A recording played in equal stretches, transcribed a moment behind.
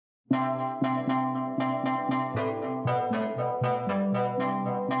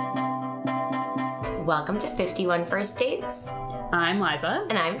Welcome to 51 First Dates. I'm Liza.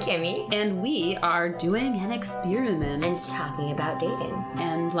 And I'm Kimmy. And we are doing an experiment. And talking about dating.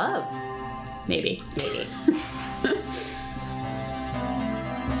 And love. Maybe.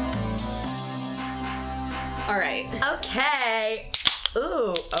 All right. Okay.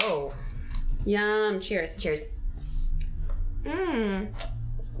 Ooh. Oh. Yum. Cheers. Cheers.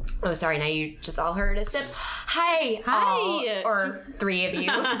 Oh, sorry. Now you just all heard a sip. Hi. Hi. All, or three of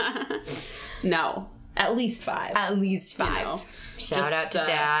you. No. At least five. At least five. You know, Shout out to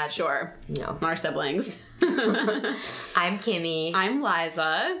Dad. Sure. No. Our siblings. I'm Kimmy. I'm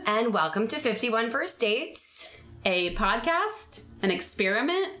Liza. And welcome to 51 First Dates. A podcast, an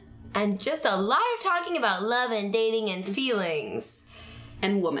experiment, and just a lot of talking about love and dating and feelings.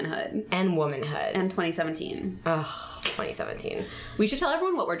 And womanhood. And womanhood. And 2017. Ugh, 2017. We should tell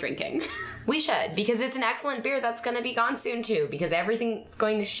everyone what we're drinking. We should, because it's an excellent beer that's going to be gone soon, too, because everything's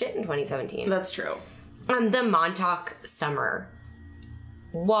going to shit in 2017. That's true. The Montauk Summer.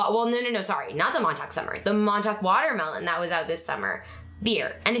 Well, no, sorry. Not the Montauk Summer. The Montauk Watermelon that was out this summer.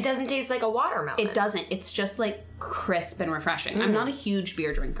 Beer. And it doesn't taste like a watermelon. It doesn't. It's just like crisp and refreshing. I'm not a huge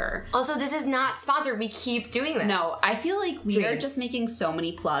beer drinker. Also, this is not sponsored. We keep doing this. No, I feel like we are just making so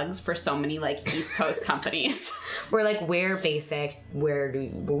many plugs for so many like East Coast companies. We're like, we're basic.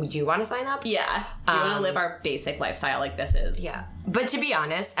 Would you want to sign up? Yeah. Do you want to live our basic lifestyle like this is? Yeah. But to be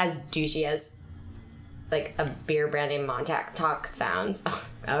honest, as douchey as like a beer brand named Montauk sounds,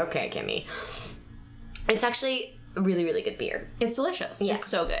 okay, Kimmy, it's actually really, really good beer. It's delicious. Yeah. It's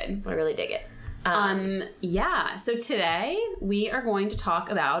so good. I really dig it. Yeah. So today we are going to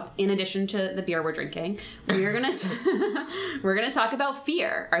talk about, in addition to the beer we're drinking, we're gonna talk about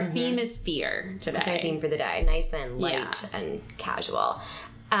fear. Our theme is fear today. That's our theme for the day. Nice and light and casual.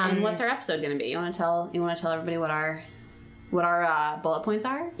 And what's our episode gonna be? You want to tell everybody what our bullet points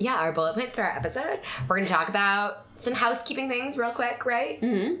are? Yeah, our bullet points for our episode. We're gonna talk about some housekeeping things real quick, right?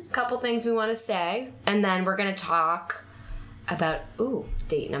 Mm-hmm. A couple things we want to say. And then we're going to talk about,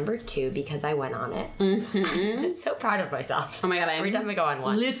 date number 2, because I went on it. Mm-hmm. I'm so proud of myself. Oh my God, every time I go on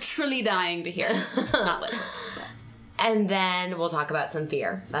one. Literally dying to hear. Not literally. And then we'll talk about some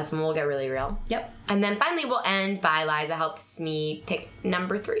fear. That's when we'll get really real. Yep. And then finally we'll end by Liza helps me pick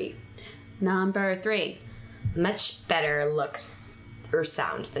number 3. Number 3. Much better look or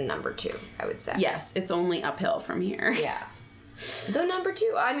sound than number 2, I would say. Yes, it's only uphill from here. Yeah. Though number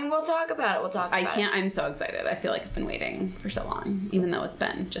 2, I mean, we'll talk about it. I'm so excited. I feel like I've been waiting for so long, even though it's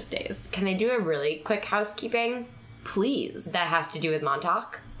been just days. Can I do a really quick housekeeping? Please. That has to do with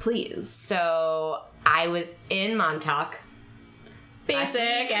Montauk? Please. So, I was in Montauk. Basic.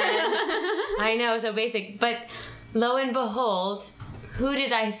 I know, so basic. But lo and behold, who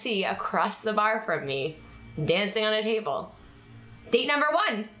did I see across the bar from me dancing on a table? Date number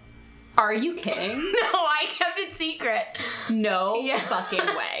 1. Are you kidding? No, I kept it secret. No fucking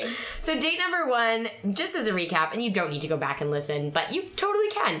way. So date number 1, just as a recap, and you don't need to go back and listen, but you totally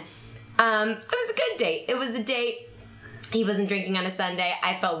can. It was a good date. It was a date. He wasn't drinking on a Sunday.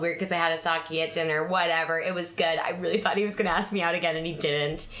 I felt weird because I had a sake at dinner. Whatever. It was good. I really thought he was going to ask me out again, and he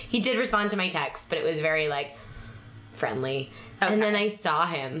didn't. He did respond to my text, but it was very, friendly. Okay. And then I saw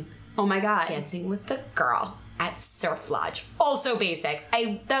him. Oh my God. Dancing with the girl at Surf Lodge. Also basic.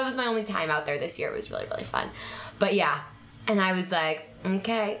 That was my only time out there this year. It was really, really fun. But yeah. And I was like,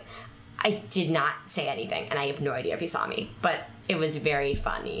 okay. I did not say anything, and I have no idea if he saw me. But it was very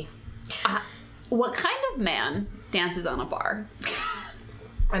funny. What kind of man dances on a bar?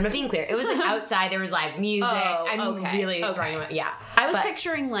 I'm not being clear. It was outside. There was live music. I'm really throwing it. Yeah. I was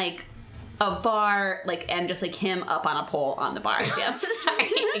picturing a bar, and just him up on a pole on the bar dancing. Sorry.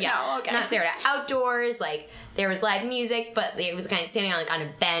 Yeah. No, okay. Not there. Outdoors, there was live music, but it was kind of standing on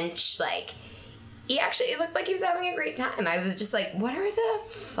a bench. It looked like he was having a great time. I was just like, what are the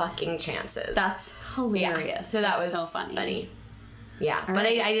fucking chances? That's hilarious. Yeah. So that was so funny. Yeah. All but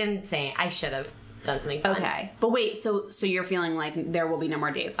right. I didn't say, I should have done something fun. Okay. But wait, so you're feeling like there will be no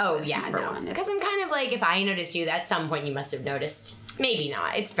more dates? Oh, yeah, no. Because I'm kind of if I noticed you, at some point you must have noticed. Maybe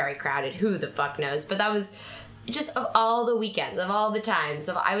not. It's very crowded. Who the fuck knows? But that was just of all the weekends, of all the times.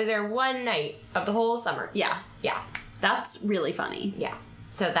 I was there one night of the whole summer. Yeah. Yeah. That's really funny. Yeah.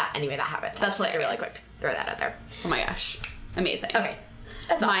 So that happened. That's like really quick. Throw that out there. Oh my gosh. Amazing. Okay.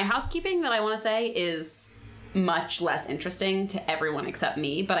 That's my housekeeping that I want to say is much less interesting to everyone except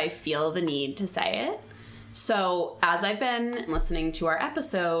me, but I feel the need to say it. So as I've been listening to our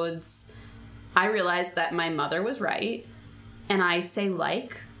episodes, I realized that my mother was right, and I say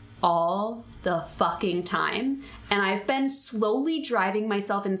all the fucking time. And I've been slowly driving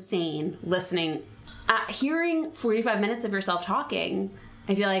myself insane listening. Hearing 45 minutes of yourself talking,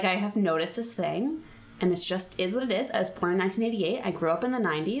 I feel like I have noticed this thing. And it's just is what it is. I was born in 1988. I grew up in the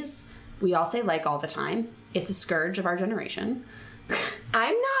 90s. We all say like all the time. It's a scourge of our generation.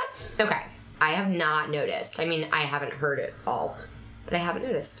 I'm not... Okay. I have not noticed. I mean, I haven't heard it all. But I haven't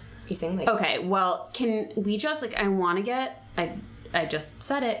noticed. You saying like... Okay, well, can we just, like, I want to get... I just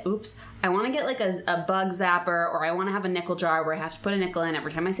said it. Oops. I want to get, like, a bug zapper, or I want to have a nickel jar where I have to put a nickel in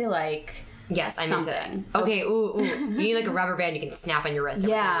every time I say, like... Yes, I'm into something. it. Okay, ooh. You need, like, a rubber band you can snap on your wrist.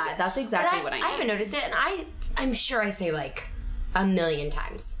 Yeah, that's exactly what I need. I haven't noticed it, and I'm sure I say, like, a million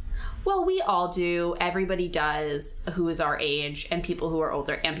times. Well, we all do. Everybody does who is our age, and people who are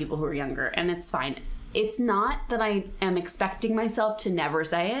older and people who are younger, and it's fine. It's not that I am expecting myself to never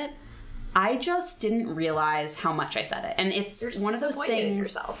say it. I just didn't realize how much I said it. And it's You're one of those disappointed in things.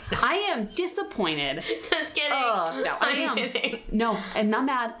 yourself. I am disappointed. Just kidding. Oh, no, I I'm am. kidding. No, I'm not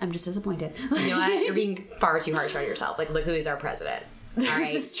mad. I'm just disappointed. You know what? You're being far too harsh on yourself. Like, look who is our president. All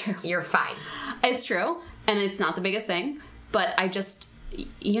right? This is true. You're fine. It's true. And it's not the biggest thing. But I just,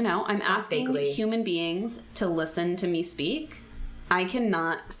 you know, I'm asking vaguely. human beings to listen to me speak. I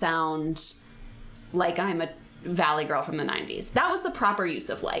cannot sound like I'm a Valley girl from the 90s. That was the proper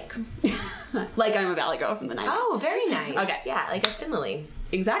use of like. Like I'm a Valley girl from the 90s. Oh, very nice. Okay. Yeah, like a simile.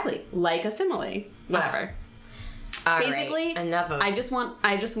 Exactly. Like a simile. Whatever. All Basically, right. Enough of I just want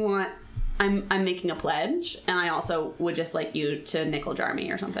I'm making a pledge, and I also would just like you to nickel jar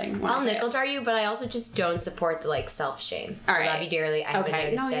me or something. when I I'll say nickel it. jar you, but I also just don't support the like self-shame. All I right. love you dearly. I haven't Okay.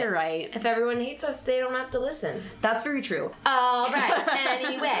 noticed No, it. you're right. If everyone hates us, they don't have to listen. That's very true. All right.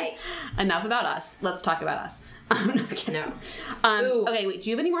 Anyway. Enough about us. Let's talk about us. No, kidding. No. Ooh. Okay, wait. Do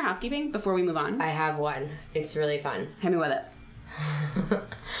you have any more housekeeping before we move on? I have one. It's really fun. Hit me with it.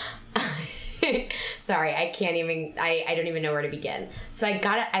 Sorry, I can't even, I don't even know where to begin. So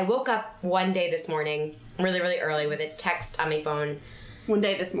I woke up one day this morning, really, really early with a text on my phone. One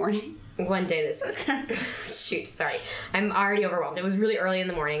day this morning. One day this shoot, sorry. I'm already overwhelmed. It was really early in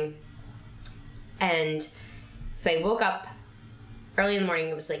the morning. And so I woke up early in the morning.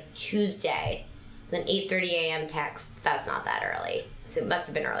 It was like Tuesday. Then 8:30 a.m. text. That's not that early. So it must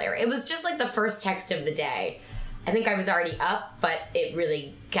have been earlier. It was just like the first text of the day. I think I was already up, but it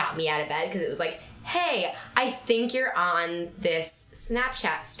really got me out of bed because it was like, hey, I think you're on this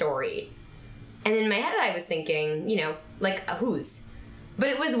Snapchat story. And in my head I was thinking, you know, like whose? But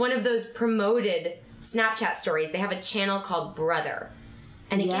it was one of those promoted Snapchat stories. They have a channel called Brother.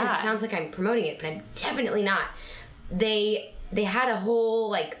 And again, Yeah. it sounds like I'm promoting it, but I'm definitely not. They had a whole,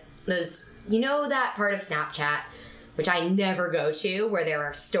 like, those, you know that part of Snapchat, which I never go to, where there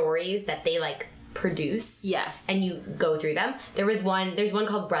are stories that they, like, produce. Yes. And you go through them. There's one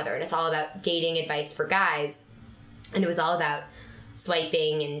called Brother, and it's all about dating advice for guys. And it was all about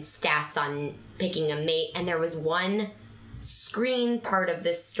swiping and stats on picking a mate. And there was one screen part of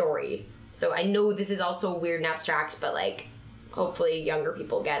this story. So I know this is also weird and abstract, but, like, hopefully younger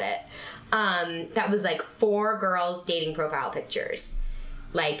people get it. That was, like, 4 girls' dating profile pictures.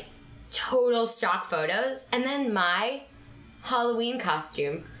 Like, total stock photos. And then my Halloween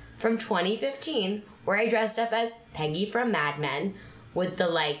costume from 2015, where I dressed up as Peggy from Mad Men with the,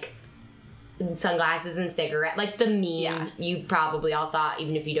 like, sunglasses and cigarette, like the meme. Yeah. You probably all saw,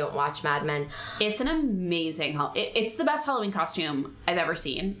 even if you don't watch Mad Men. It's an amazing it's the best Halloween costume I've ever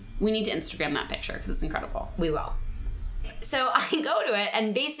seen. We need to Instagram that picture because it's incredible. We will. So I go to it,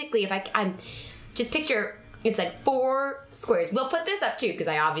 and basically, if I'm just picture, it's like 4 squares. We'll put this up too, because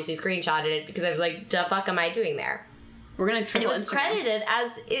I obviously screenshotted it because I was like, the fuck am I doing there? We're gonna And triple it was Instagram. credited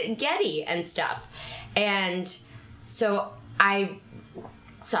as Getty and stuff. And so I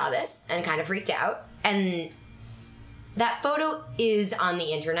saw this and kind of freaked out. And that photo is on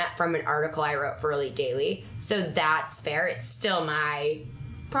the internet from an article I wrote for Elite Daily. So that's fair. It's still my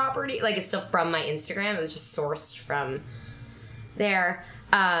property. Like, it's still from my Instagram. It was just sourced from there.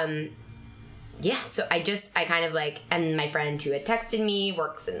 Yeah, so I kind of like, and my friend who had texted me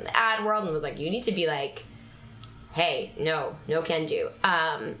works in the ad world and was like, you need to be like, hey, no can do.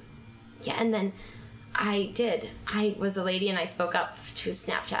 Yeah, and then I did. I was a lady and I spoke up to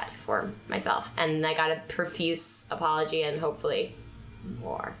Snapchat for myself, and I got a profuse apology and hopefully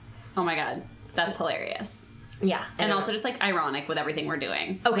more. Oh my god, that's hilarious. Yeah. And also just like ironic with everything we're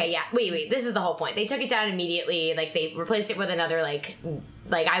doing. Okay, yeah. Wait. This is the whole point. They took it down immediately. Like, they replaced it with another, like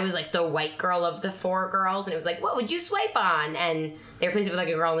I was, like, the white girl of the 4 girls, and it was like, what would you swipe on? And they replaced it with, like,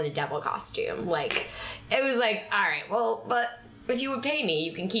 a girl in a devil costume. Like, it was like, all right, well, but if you would pay me,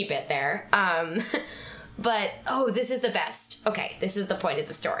 you can keep it there. But, this is the best. Okay, this is the point of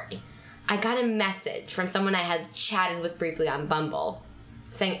the story. I got a message from someone I had chatted with briefly on Bumble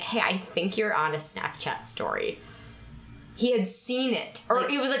saying, hey, I think you're on a Snapchat story. He had seen it. Or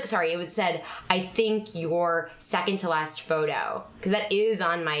it was said, I think your second to last photo. Because that is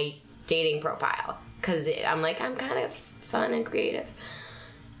on my dating profile. Because I'm like, I'm kind of fun and creative.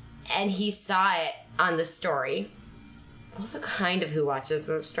 And he saw it on the story. Also kind of who watches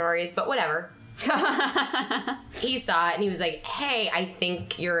those stories, but whatever. He saw it and he was like, hey, I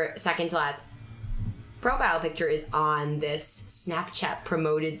think your second to last profile picture is on this Snapchat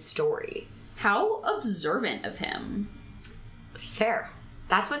promoted story. How observant of him. Fair.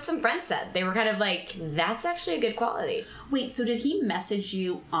 That's what some friends said. They were kind of like, that's actually a good quality. Wait, so did he message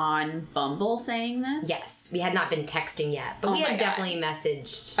you on Bumble saying this? Yes. We had not been texting yet, but we had definitely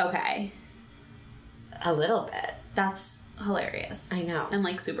messaged. Okay. A little bit. That's hilarious. I know. And,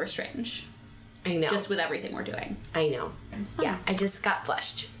 like, super strange. I know. Just with everything we're doing. I know. Yeah, I just got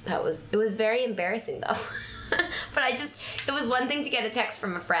flushed. It was very embarrassing, though. But it was one thing to get a text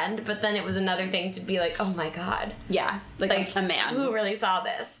from a friend, but then it was another thing to be like, oh my God. Yeah. Like a man. Who really saw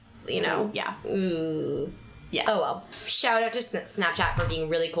this? You know? Yeah. Ooh. Yeah. Oh well. Shout out to Snapchat for being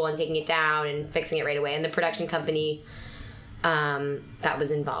really cool and taking it down and fixing it right away. And the production company that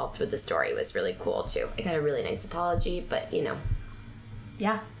was involved with the story was really cool too. I got a really nice apology, but you know.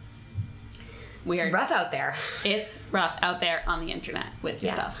 Yeah. Weird. It's rough out there. It's rough out there on the internet with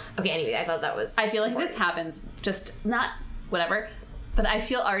your stuff. Okay, anyway, I thought that was I feel like this happens just not whatever, but I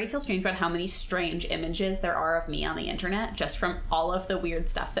already feel strange about how many strange images there are of me on the internet just from all of the weird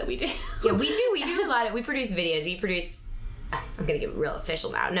stuff that we do. Yeah, we do a lot we produce videos. I'm gonna get real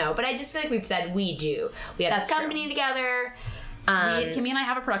official now. No, but I just feel like we've said we do. We have this company together. Kimmy and I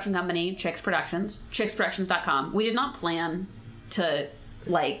have a production company, Chicks Productions, chicksproductions.com. We did not plan to,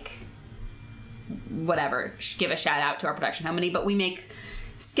 like, whatever, give a shout out to our production company, but we make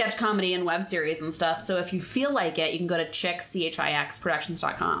sketch comedy and web series and stuff. So if you feel like it, you can go to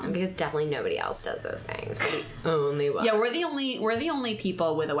chicksproductions.com. Because definitely nobody else does those things. We're the only one. Yeah, we're the only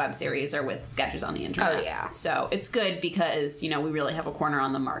people with a web series or with sketches on the internet. Oh yeah. So it's good because, you know, we really have a corner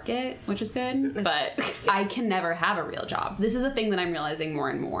on the market, which is good. But I can never have a real job. This is a thing that I'm realizing more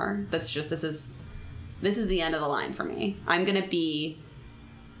and more. That's just this is the end of the line for me. I'm gonna be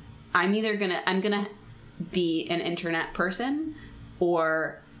an internet person,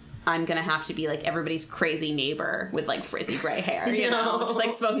 or I'm gonna have to be like everybody's crazy neighbor with like frizzy gray hair, you know, just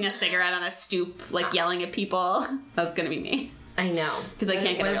like smoking a cigarette on a stoop, like yelling at people. That's gonna be me. I know, because I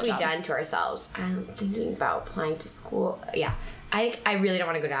can't get a real job. What have we done to ourselves? I'm thinking about applying to school. Yeah, I really don't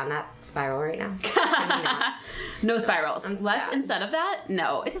want to go down that spiral right now. No spirals. Let's instead of that.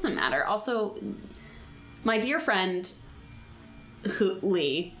 No, it doesn't matter. Also, my dear friend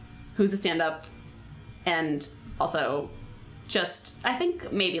Lee, who's a stand-up and also just, I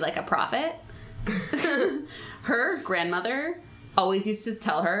think, maybe like a prophet. Her grandmother always used to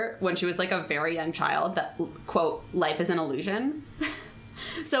tell her when she was like a very young child that, quote, life is an illusion.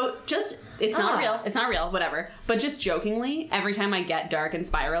 So just, it's not real, whatever. But just jokingly, every time I get dark and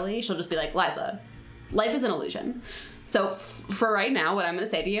spirally, she'll just be like, Liza, life is an illusion. So for right now, what I'm going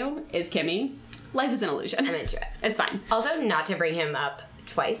to say to you is, Kimmy, life is an illusion. I'm into it. It's fine. Also, not to bring him up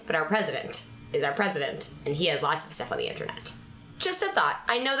twice, but our president is our president, and he has lots of stuff on the internet. Just a thought.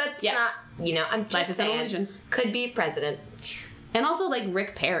 I know that's not, you know, I'm just saying. Life is an illusion. Could be president. And also, like,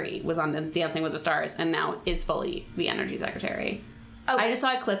 Rick Perry was on Dancing with the Stars and now is fully the energy secretary. Okay. I just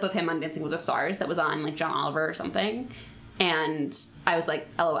saw a clip of him on Dancing with the Stars that was on, like, John Oliver or something. And I was like,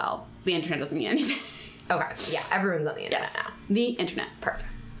 LOL, the internet doesn't mean anything. Okay. Yeah, everyone's on the internet now. The internet. Perfect.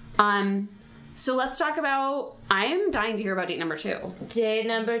 So let's talk about, I am dying to hear about date number 2. Date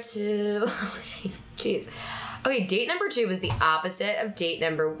number 2. Jeez. Okay, date number 2 was the opposite of date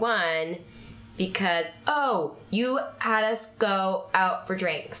number 1 because, you had us go out for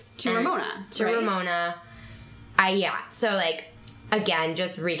drinks. To Ramona. Ramona. So, like, again,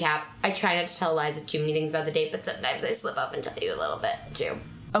 just recap. I try not to tell Liza too many things about the date, but sometimes I slip up and tell you a little bit, too.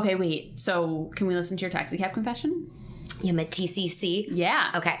 Okay, wait. So, can we listen to your taxi cab confession? Yeah, my TCC?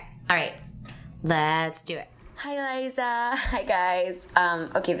 Yeah. Okay. All right. Let's do it. Hi, Liza. Hi, guys.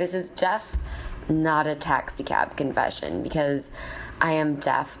 Okay, this is deaf, not a taxi cab confession because I am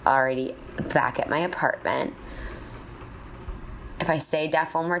deaf already back at my apartment. If I say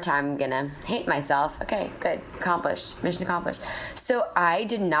deaf one more time, I'm gonna hate myself. Okay, good. Accomplished. Mission accomplished. So I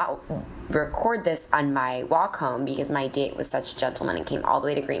did not record this on my walk home because my date was such a gentleman and came all the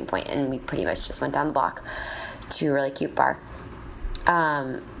way to Greenpoint, and we pretty much just went down the block to a really cute bar.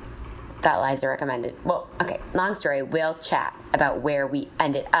 That Liza recommended. Well, okay, long story, we'll chat about where we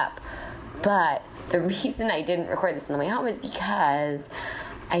ended up. But the reason I didn't record this on the way home is because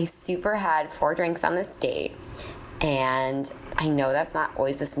I super had 4 drinks on this date. And I know that's not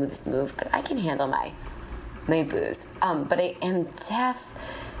always the smoothest move, but I can handle my booze. But I am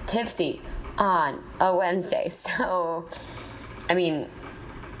tipsy on a Wednesday. So, I mean,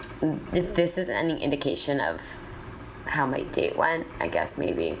 if this is any indication of how my date went, I guess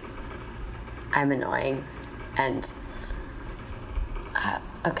maybe I'm annoying. And,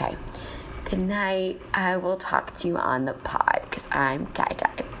 okay. Good night. I will talk to you on the pod because I'm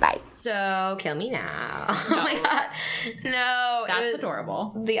tie-dye. Bye. So, kill me now. Oh my God. No. That's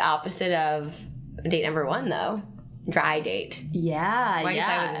adorable. The opposite of date number 1, though. Dry date. Yeah, well, I guess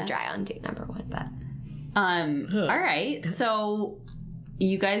I wasn't dry on date number 1, but. All right. So,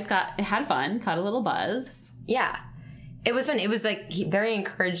 you guys had fun, caught a little buzz. Yeah. It was fun. It was, like, very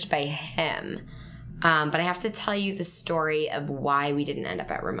encouraged by him. But I have to tell you the story of why we didn't end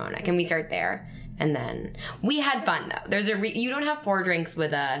up at Ramona. Can we start there? And then we had fun though. There's you don't have 4 drinks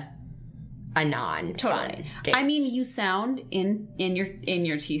with a non-fun date. I mean, you sound in your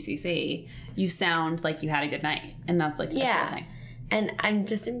TCC, you sound like you had a good night, and that's like the cool thing. And I'm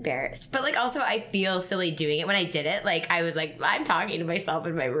just embarrassed. But, like, also I feel silly doing it. When I did it, like, I was like, I'm talking to myself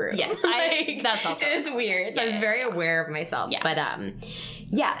in my room. Yes, like, that's also... It's weird. Yeah. I was very aware of myself. Yeah. But,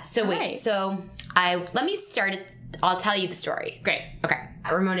 yeah. So, wait. Right. So, let me start it. I'll tell you the story. Great. Okay.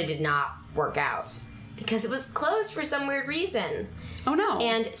 Ramona did not work out because it was closed for some weird reason. Oh, no.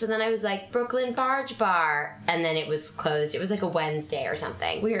 And so then I was like, Brooklyn Barge Bar. And then it was closed. It was like a Wednesday or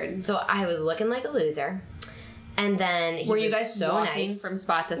something. Weird. So I was looking like a loser. And then were you guys so walking nice from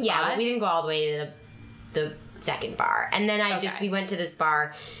spot to spot? Yeah, but we didn't go all the way to the second bar. And then we went to this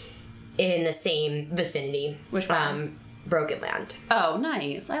bar in the same vicinity. Which one? Broken Land. Oh,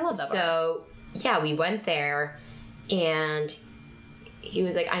 nice. I love that bar. So, yeah, we went there, and he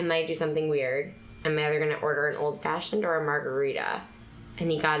was like, I might do something weird. I'm either going to order an old-fashioned or a margarita. And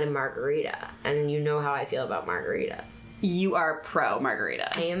he got a margarita. And you know how I feel about margaritas. You are pro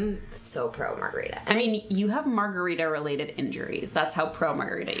margarita. I am so pro margarita. I mean, you have margarita-related injuries. That's how pro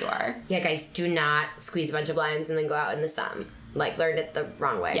margarita you are. Yeah, guys, do not squeeze a bunch of limes and then go out in the sun. Like, learned it the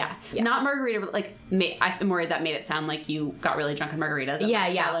wrong way. Yeah. Not margarita, but, like, I'm worried that made it sound like you got really drunk on margaritas.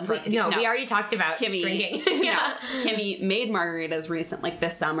 Yeah. No, we already talked about drinking. Yeah. Kimmy made margaritas like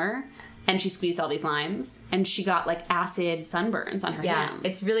this summer. And she squeezed all these limes, and she got, like, acid sunburns on her hands.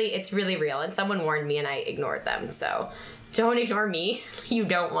 It's really real. And someone warned me, and I ignored them. So don't ignore me. You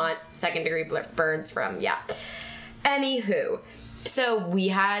don't want second-degree burns from, Anywho, so we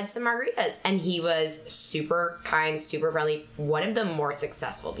had some margaritas, and he was super kind, super friendly. One of the more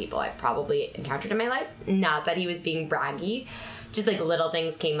successful people I've probably encountered in my life. Not that he was being braggy. Just, like, little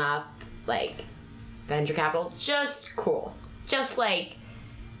things came up, like venture capital. Just cool. Just, like...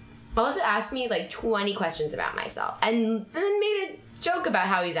 Also asked me, like, 20 questions about myself. And then made a joke about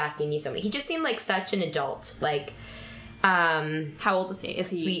how he's asking me so many. He just seemed like such an adult. Like, how old is he? Is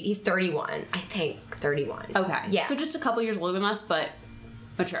he... Sweet. He's 31. I think. 31. Okay. Yeah. So just a couple years older than us, but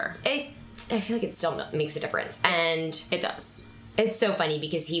mature. I feel like it still makes a difference. And... It does. It's so funny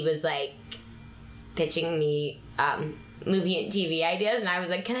because he was, like, pitching me, movie and TV ideas, and I was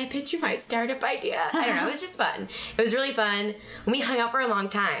like, can I pitch you my startup idea? I don't know, it was just fun. It was really fun. And we hung out for a long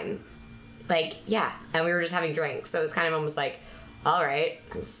time. Like, yeah, and we were just having drinks, so it was kind of almost like, all right.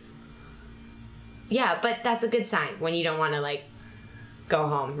 Yeah, but that's a good sign when you don't want to, like, go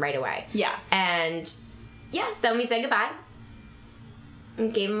home right away. Yeah. And, yeah, then we said goodbye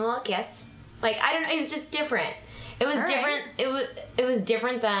and gave him a little kiss. Like, I don't know, it was just different. It was different. Right. It was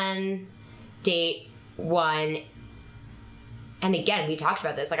different than date 1. And again, we talked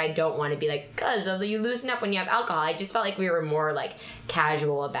about this. Like, I don't want to be like, cuz you loosen up when you have alcohol. I just felt like we were more, like,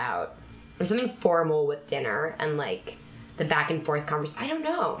 casual about, or something formal with dinner and, like, the back and forth conversation. I don't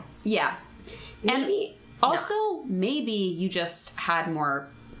know. Yeah. Maybe. And also, maybe you just had more,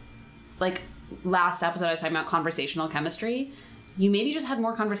 like, last episode I was talking about conversational chemistry. You maybe just had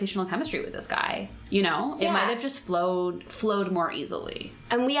more conversational chemistry with this guy. You know? Yeah. It might have just flowed more easily.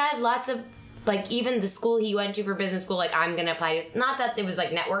 And we had lots of, like, even the school he went to for business school, like, I'm going to apply to... Not that it was, like,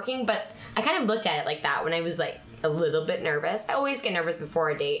 networking, but I kind of looked at it like that when I was, like, a little bit nervous. I always get nervous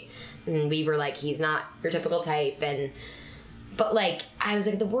before a date. And we were like, he's not your typical type. But, like, I was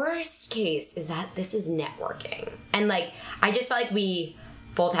like, the worst case is that this is networking. And, like, I just felt like we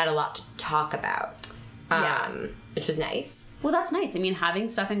both had a lot to talk about. Which was nice. Well, that's nice. I mean, having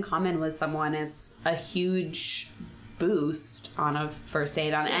stuff in common with someone is a huge boost on a first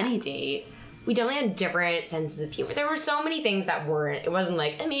date, on any date. We definitely had different senses of humor. There were so many things that weren't, it wasn't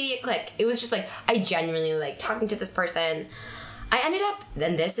like immediate click. It was just like, I genuinely like talking to this person. I ended up,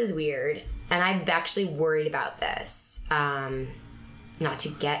 and this is weird, and I'm actually worried about this. Not to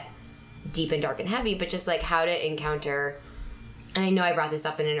get deep and dark and heavy, but just like how to encounter, and I know I brought this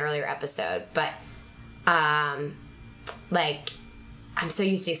up in an earlier episode, but like, I'm so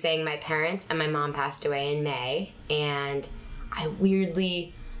used to saying my parents, and my mom passed away in May, and I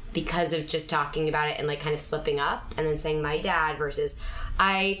weirdly, because of just talking about it and like kind of slipping up and then saying my dad versus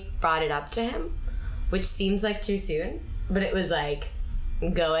I brought it up to him, which seems like too soon, but it was like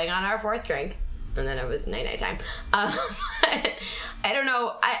going on our 4th drink, and then it was night time. I don't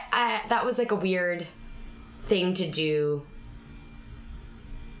know. I that was like a weird thing to do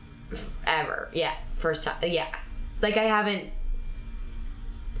ever. Yeah. First time. Yeah. Like I've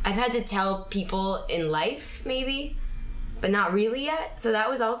had to tell people in life maybe, but not really yet. So that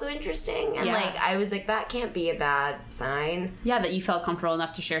was also interesting. And like, I was like, that can't be a bad sign. Yeah, that you felt comfortable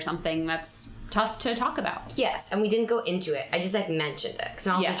enough to share something that's tough to talk about. Yes. And we didn't go into it. I just like mentioned it. Because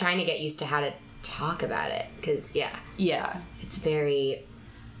I'm also trying to get used to how to talk about it. Because, yeah. It's very...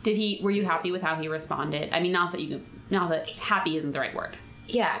 Were you happy with how he responded? I mean, not that happy isn't the right word.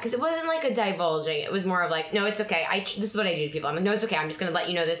 Yeah, because it wasn't like a divulging. It was more of like, no, it's okay. This is what I do to people. I'm like, no, it's okay. I'm just going to let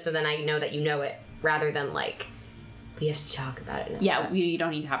you know this so then I know that you know it. Rather than like... We have to talk about it now. Yeah, you don't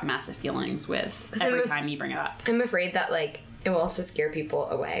need to have massive feelings with every time you bring it up. I'm afraid that, like, it will also scare people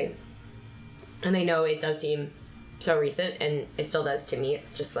away. And I know it does seem so recent, and it still does to me.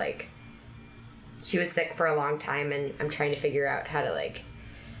 It's just, like, she was sick for a long time, and I'm trying to figure out how to, like,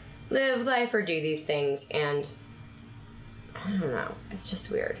 live life or do these things, and I don't know. It's just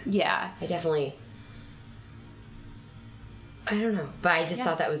weird. Yeah. I don't know. But I just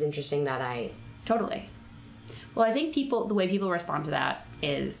thought that was interesting that I... Totally. Well, I think the way people respond to that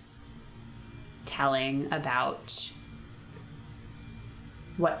is telling about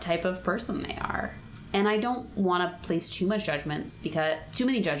what type of person they are. And I don't want to place too many judgments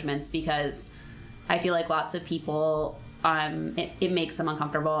because I feel like lots of people, it makes them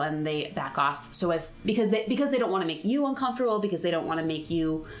uncomfortable and they back off because they don't want to make you uncomfortable, because they don't want to make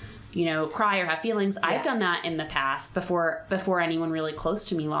you, cry or have feelings. Yeah. I've done that in the past before anyone really close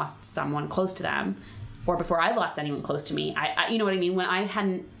to me lost someone close to them. Or before I've lost anyone close to me. I you know what I mean? When I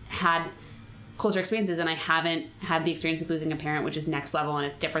hadn't had closer experiences, and I haven't had the experience of losing a parent, which is next level and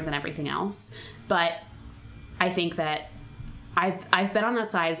it's different than everything else. But I think that I've been on that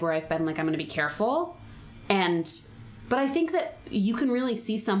side where I've been like, I'm going to be careful. But I think that you can really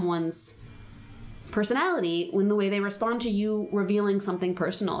see someone's personality when the way they respond to you revealing something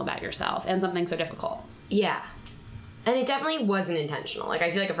personal about yourself and something so difficult. Yeah. And it definitely wasn't intentional. Like, I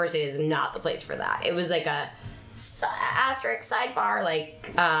feel like a first date is not the place for that. It was like a asterisk sidebar,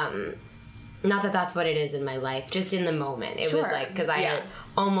 like, not that that's what it is in my life, just in the moment. It was like, because I had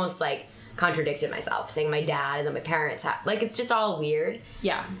almost like contradicted myself, saying my dad and then my parents had, like, it's just all weird.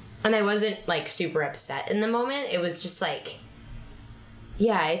 Yeah. And I wasn't like super upset in the moment. It was just like,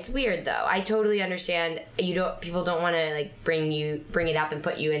 yeah, it's weird though. I totally understand. People don't want to like bring it up and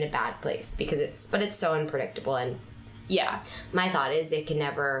put you in a bad place because it's so unpredictable. And yeah, my thought is it can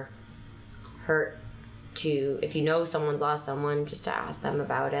never hurt if you know someone's lost someone, just to ask them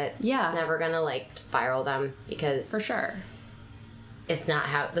about it. Yeah. It's never gonna like spiral them, because for sure it's not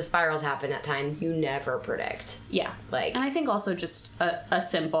how the spirals happen at times you never predict. Yeah. Like, and I think also just a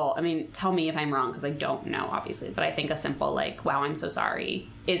simple, I mean, tell me if I'm wrong because I don't know obviously, but I think a simple like, wow, I'm so sorry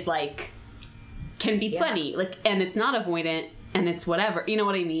is like, can be plenty. Like, and it's not avoidant. And it's whatever, you know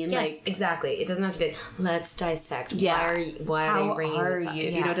what I mean? Yes, like, exactly. It doesn't have to be, let's dissect. Yeah. Why are you bringing this up? Yeah.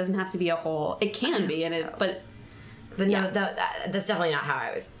 You know, it doesn't have to be a whole, it can be, and but yeah. No, that's definitely not how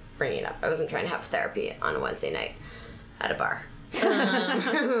I was bringing it up. I wasn't trying to have therapy on a Wednesday night at a bar.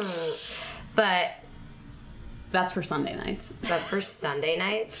 But that's for Sunday nights. That's for Sunday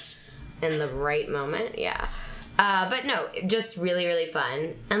nights in the right moment, yeah. But no, just really, really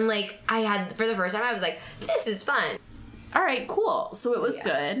fun. And like, for the first time, I was like, this is fun. All right, cool. So it was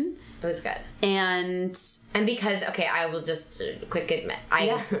good. It was good. And because, okay, I will just quick admit,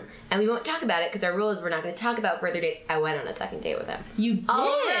 and we won't talk about it because our rule is we're not going to talk about further dates. I went on a second date with him. You did?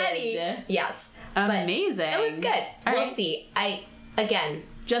 Already. Yes. Amazing. But it was good. We'll see. Again.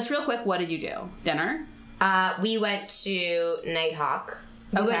 Just real quick, what did you do? Dinner? We went to Nighthawk.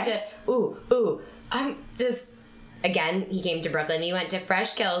 Okay. We went to, I'm just... Again, he came to Brooklyn. We went to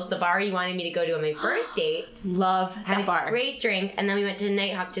Fresh Kills, the bar he wanted me to go to on my first date. Love that bar. Had a great drink. And then we went to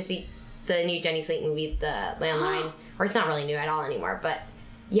Nighthawk to see the new Jenny Slate movie, The Landline. Or it's not really new at all anymore, but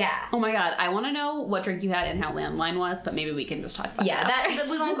yeah. Oh my God. I want to know what drink you had and how Landline was, but maybe we can just talk about that. Yeah,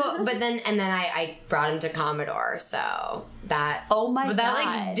 we won't go. But then I brought him to Commodore, so that. Oh my God. But that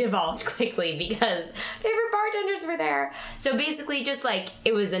like devolved quickly because favorite bar bartenders were there. So basically just like,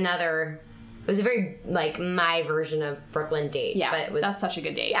 it was a very like my version of Brooklyn date. Yeah, but it was, that's such a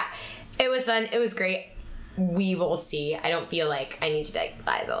good date. Yeah, it was fun. It was great. We will see. I don't feel like I need to be like,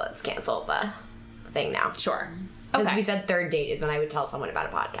 Liza, let's cancel the thing now. Sure. Because Okay. we said third date is when I would tell someone about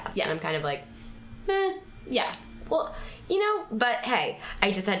a podcast. Yes. And I'm kind of like, Yeah. well, you know, but hey,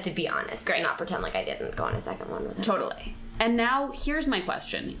 I just had to be honest. Great. And not pretend like I didn't go on a second one with him. Totally. And now, here's my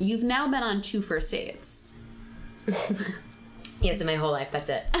question. You've now been on 2 first dates. Yes, in my whole life, that's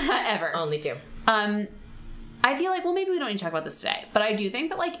it. Ever. Only 2. I feel like, well, maybe we don't need to talk about this today, but I do think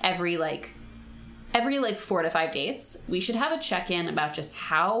that, like, every 4 to 5 dates, we should have a check-in about just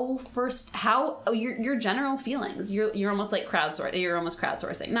your general feelings. You're almost like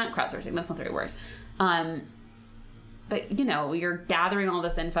crowdsourcing. Not crowdsourcing, that's not the right word. But, you know, you're gathering all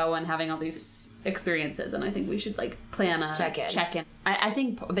this info and having all these experiences, and I think we should, like, plan a check-in. I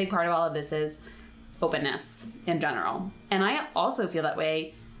think a big part of all of this is openness in general. And I also feel that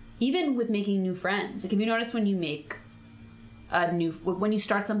way even with making new friends. Like, have you noticed when you make when you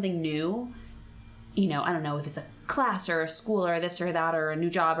start something new, you know, I don't know if it's a class or a school or this or that or a new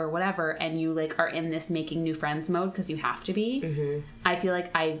job or whatever, and you, like, are in this making new friends mode because you have to be, I feel like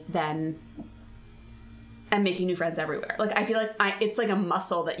I then am making new friends everywhere. Like, I feel like it's like a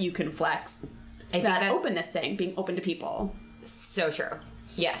muscle that you can flex. I think that openness thing, being open to people. So true.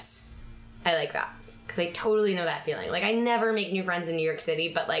 Yes. I like that. Because I totally know that feeling. Like, I never make new friends in New York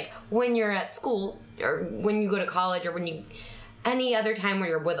City, but, like, when you're at school or when you go to college or any other time where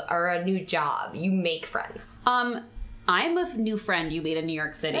you're or a new job, you make friends. I'm a new friend you made in New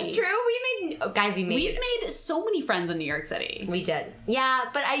York City. That's true. We've made so many friends in New York City. We did. Yeah,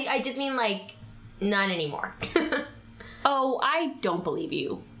 but I just mean, like, none anymore. Oh, I don't believe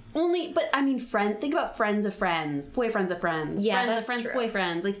you. But I mean, think about friends of friends, boyfriends of friends, yeah, friends of friends, true.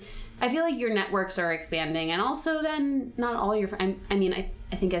 Boyfriends. Like, I feel like your networks are expanding, and also then not all your friends. I mean, I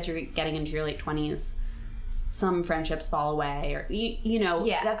think as you're getting into your late 20s, some friendships fall away, or you know,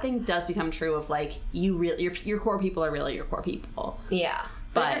 that thing does become true of, like, your core people are really your core people. Yeah.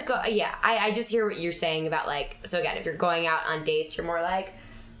 But I just hear what you're saying about, like, so again, if you're going out on dates, you're more like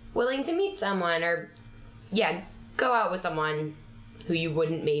willing to meet someone or go out with someone who you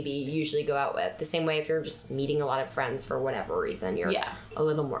wouldn't maybe usually go out with. The same way if you're just meeting a lot of friends for whatever reason, you're a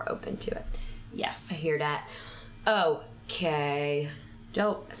little more open to it. Yes. I hear that. Okay.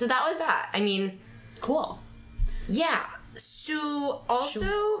 Dope. So that was that. I mean, cool. Yeah. So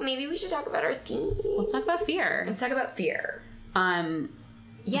also maybe we should talk about our theme. Let's talk about fear.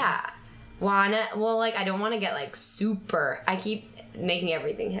 Yeah. Well, like, I don't want to get, like, super. I keep making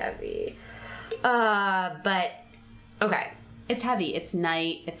everything heavy. But okay. It's heavy. It's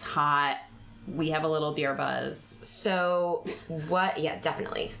night. It's hot. We have a little beer buzz. So what? Yeah,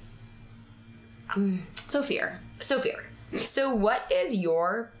 definitely. So fear. So what is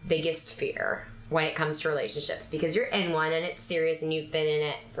your biggest fear when it comes to relationships? Because you're in one and it's serious and you've been in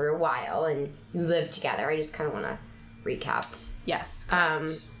it for a while and you live together. I just kind of want to recap. Yes.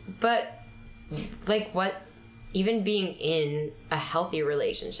 Correct. But, like, what? Even being in a healthy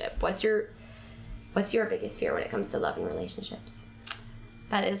relationship, what's your biggest fear when it comes to love and relationships?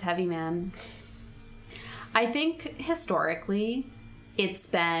 That is heavy, man. I think historically, it's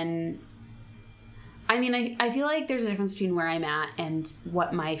been... I mean, I feel like there's a difference between where I'm at and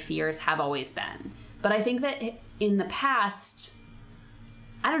what my fears have always been. But I think that in the past,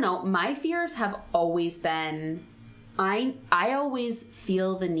 I don't know, my fears have always been... I always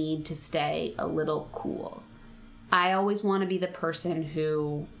feel the need to stay a little cool. I always want to be the person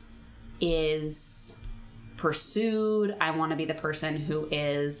who is pursued. I want to be the person who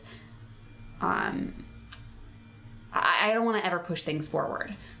is, I don't want to ever push things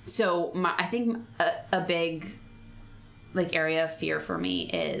forward. So I think a big, like, area of fear for me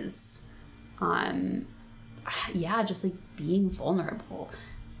is, just, like, being vulnerable.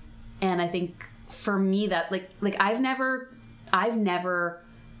 And I think for me that, like I've never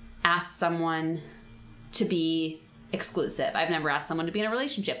asked someone to be exclusive. I've never asked someone to be in a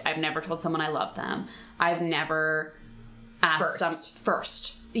relationship. I've never told someone I love them. I've never asked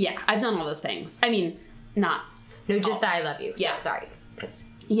first. Yeah, I've done all those things. I mean, not... No, just that I love you. Yeah. Sorry.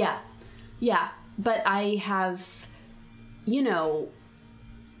 Yeah. But I have, you know,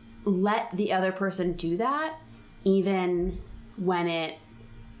 let the other person do that even when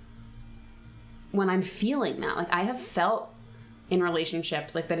I'm feeling that. Like, I have felt in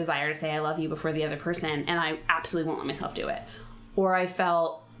relationships, like, the desire to say I love you before the other person, and I absolutely won't let myself do it. Or I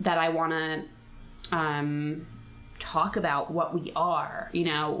felt that I want to talk about what we are, you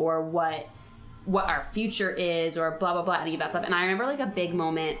know, or what our future is, or blah, blah, blah, any of that stuff. And I remember, like, a big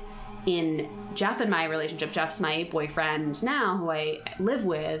moment in Jeff and my relationship, Jeff's my boyfriend now, who I live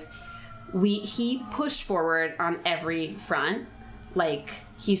with, he pushed forward on every front. Like,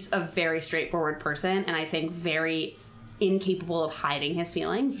 he's a very straightforward person, and I think very incapable of hiding his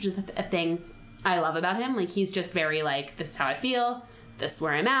feelings, which is a thing I love about him. Like, he's just very like, this is how I feel, this is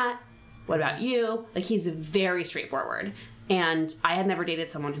where I'm at, what about you? Like, he's very straightforward. And I had never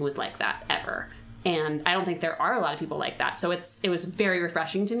dated someone who was like that, ever. And I don't think there are a lot of people like that. So it was very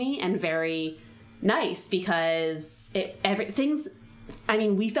refreshing to me and very nice, because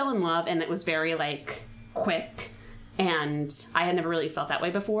we fell in love, and it was very, like, quick. And I had never really felt that way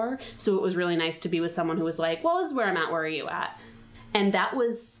before. So it was really nice to be with someone who was like, well, this is where I'm at, where are you at? And that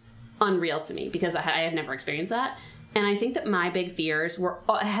was unreal to me, because I had never experienced that. And I think that my big fears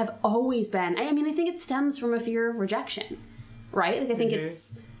have always been, I think it stems from a fear of rejection, right? Like,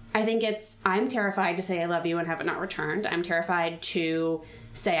 I think I'm terrified to say I love you and have it not returned. I'm terrified to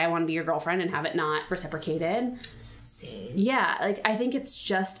say I want to be your girlfriend and have it not reciprocated. Same. Yeah, like, I think it's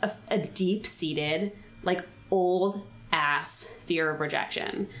just a deep-seated, like, old-ass fear of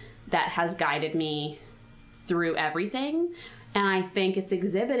rejection that has guided me through everything. And I think it's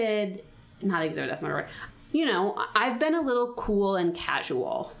that's not a word. You know, I've been a little cool and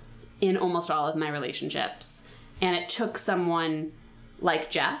casual in almost all of my relationships. And it took someone like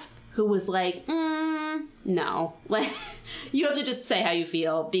Jeff, who was like, no. Like, you have to just say how you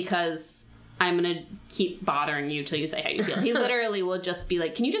feel, because I'm going to keep bothering you till you say how you feel. He literally will just be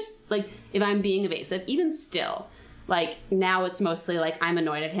like, can you just, like, if I'm being evasive, even still, like, now it's mostly like I'm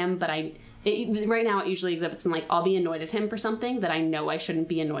annoyed at him, but right now it usually exhibits in, like, I'll be annoyed at him for something that I know I shouldn't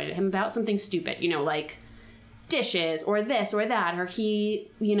be annoyed at him about, something stupid, you know, like dishes or this or that, or he,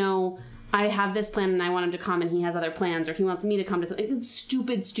 you know, I have this plan and I want him to come and he has other plans, or he wants me to come to something.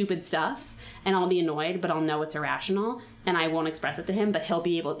 Stupid stuff. And I'll be annoyed, but I'll know it's irrational, and I won't express it to him, but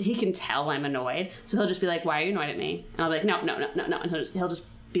he can tell I'm annoyed. So he'll just be like, why are you annoyed at me? And I'll be like, no. And he'll just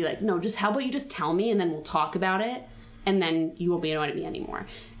be like, no, just how about you just tell me, and then we'll talk about it, and then you won't be annoyed at me anymore.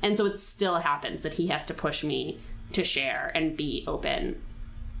 And so it still happens that he has to push me to share and be open.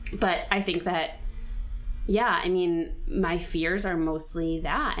 But I think that, yeah, my fears are mostly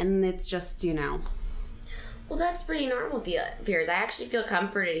that, and it's just, you know. Well, that's pretty normal fears. I actually feel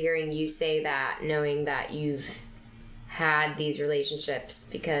comforted hearing you say that, knowing that you've had these relationships,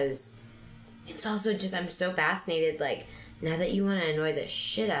 because it's also just, I'm so fascinated, like, now that you want to annoy the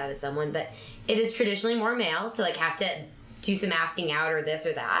shit out of someone, but it is traditionally more male to, like, have to do some asking out or this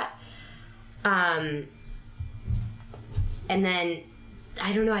or that. And then,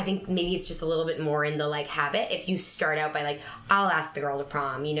 I don't know, I think maybe it's just a little bit more in the, like, habit. If you start out by, like, I'll ask the girl to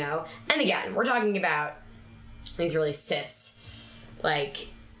prom, you know? And again, we're talking about these really cis, like,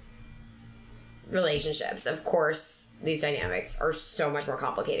 relationships. Of course, these dynamics are so much more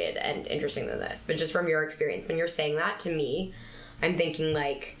complicated and interesting than this. But just from your experience, when you're saying that to me, I'm thinking,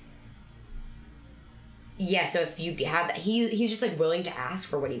 like, yeah, so if you have that, he's just, like, willing to ask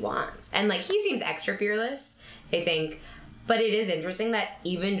for what he wants. And, like, he seems extra fearless, I think. But it is interesting that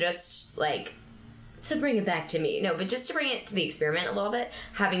even just, like, to bring it back to me, but just to bring it to the experiment a little bit,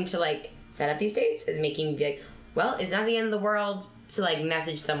 having to, like, set up these dates is making me be like, well, it's not the end of the world to, like,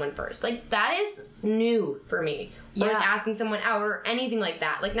 message someone first. Like, that is new for me. Or, like, asking someone out or anything like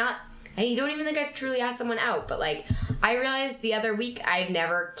that. Like, I don't even think I've truly asked someone out. But, like, I realized the other week I've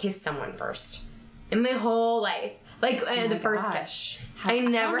never kissed someone first. In my whole life. Like, the first kiss. I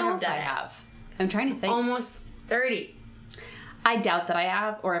never have done it. I'm trying to think. Almost 30. I doubt that I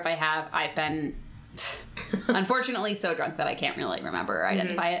have. Or if I have, I've been, unfortunately, so drunk that I can't really remember or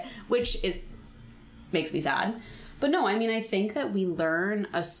identify it. Which makes me sad. But no, I think that we learn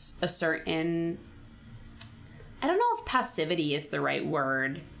a certain, I don't know if passivity is the right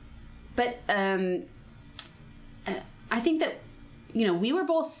word, but I think that, you know, we were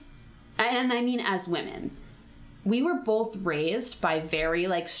both, and I mean as women, we were both raised by very,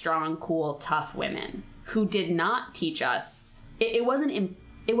 like, strong, cool, tough women who did not teach us, it wasn't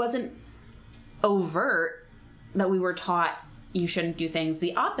overt that we were taught you shouldn't do things.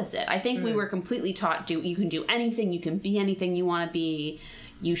 The opposite. I think we were completely taught, you can do anything, you can be anything you want to be,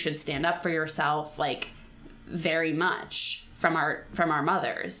 you should stand up for yourself, like, very much from our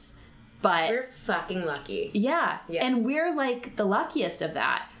mothers. But we're fucking lucky. Yeah. Yes. And we're, like, the luckiest of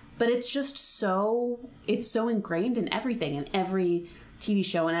that. But it's just it's so ingrained in everything, in every TV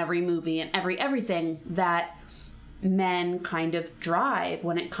show and every movie and everything that men kind of drive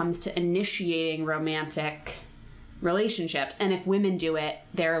when it comes to initiating romantic relationships. And if women do it,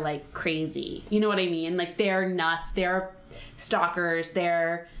 they're, like, crazy. You know what I mean? Like, they're nuts. They're stalkers.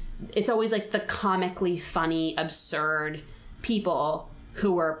 It's always, like, the comically funny, absurd people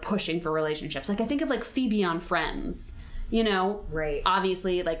who were pushing for relationships. Like, I think of, like, Phoebe on Friends, you know? Right.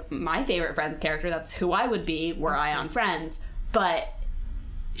 Obviously, like, my favorite Friends character, that's who I would be were I on Friends. But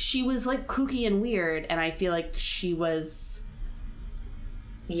she was, like, kooky and weird, and I feel like she was...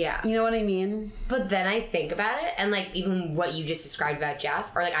 Yeah. You know what I mean? But then I think about it, and, like, even what you just described about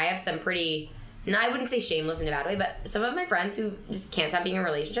Jeff, or, like, I have some pretty... And I wouldn't say shameless in a bad way, but some of my friends who just can't stop being in a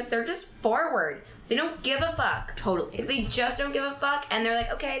relationship, they're just forward. They don't give a fuck. Totally. Like, they just don't give a fuck, and they're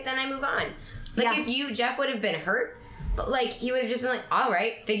like, okay, then I move on. Like, if Jeff would have been hurt, but, like, he would have just been like, all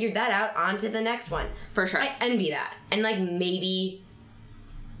right, figured that out, on to the next one. For sure. I envy that. And, like, maybe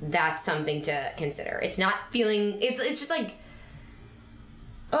that's something to consider. It's not feeling... It's just, like...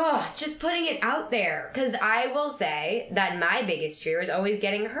 just putting it out there. Because I will say that my biggest fear is always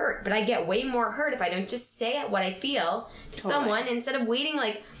getting hurt. But I get way more hurt if I don't just say what I feel to someone instead of waiting,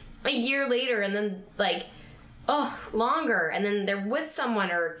 like, a year later and then, like, longer. And then they're with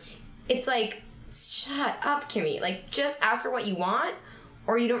someone, or it's like, shut up, Kimmy. Like, just ask for what you want,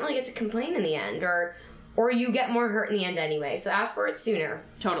 or you don't really get to complain in the end, or you get more hurt in the end anyway. So ask for it sooner.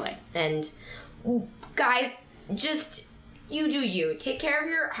 Totally. And, guys, just... You do you. Take care of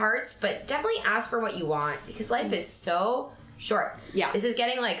your hearts, but definitely ask for what you want, because life is so short. Yeah. This is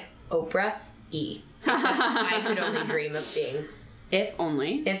getting like Oprah-y. I could only dream of being. If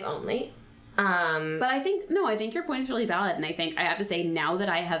only. If only. But I think your point is really valid, and I think I have to say, now that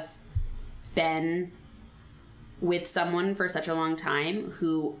I have been with someone for such a long time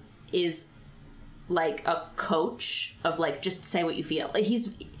who is like a coach of, like, just say what you feel. Like,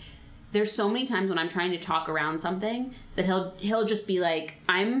 there's so many times when I'm trying to talk around something that he'll just be like,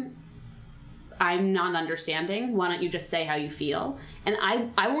 I'm not understanding. Why don't you just say how you feel? And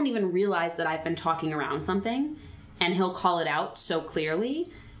I won't even realize that I've been talking around something, and he'll call it out so clearly,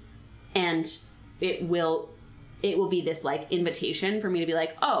 and it will be this, like, invitation for me to be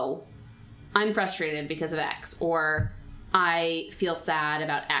like, oh, I'm frustrated because of X, or I feel sad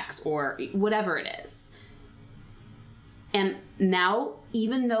about X, or whatever it is. And now,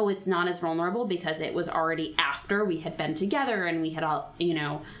 even though it's not as vulnerable because it was already after we had been together and we had all, you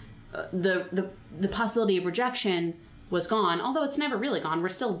know, the possibility of rejection was gone, although it's never really gone. We're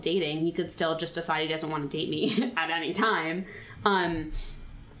still dating. He could still just decide he doesn't want to date me at any time.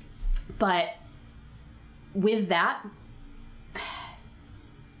 But with that,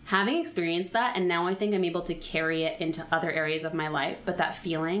 having experienced that, and now I think I'm able to carry it into other areas of my life, but that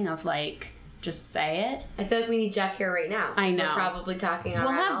feeling of, like, just say it. I feel like we need Jeff here right now. I know. We're probably talking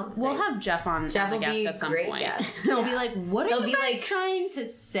on We'll have Jeff on Jeff as a guest at some point. He'll be like, what are you guys trying to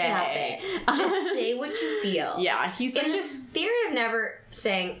say? Just say what you feel. Yeah, he's such in the spirit of never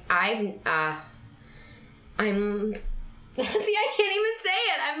saying, I'm see, I can't even say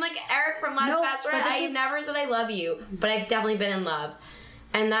it. I'm like Eric from Last Bachelorette. I never said I love you, but I've definitely been in love.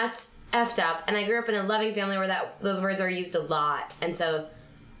 And that's effed up. And I grew up in a loving family where those words are used a lot. And so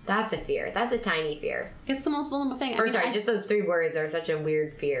that's a fear. That's a tiny fear. It's the most vulnerable thing. Just those 3 words are such a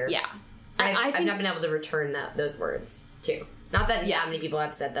weird fear. Yeah. I've not been able to return those words, too. Not that that many people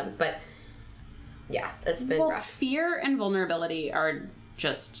have said them, but yeah, that's been rough. Fear and vulnerability are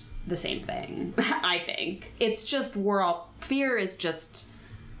just the same thing, I think. It's just fear is just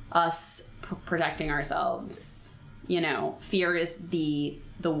us protecting ourselves. You know, fear is the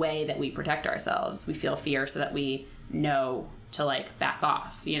way that we protect ourselves. We feel fear so that we know to, like, back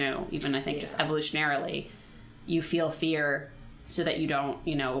off, you know, even I think just evolutionarily, you feel fear so that you don't,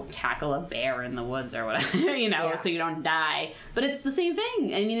 you know, tackle a bear in the woods or whatever, you know, so you don't die. But it's the same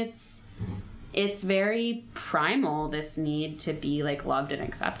thing. I mean, it's very primal, this need to be, like, loved and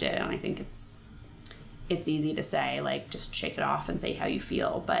accepted. And I think it's easy to say, like, just shake it off and say how you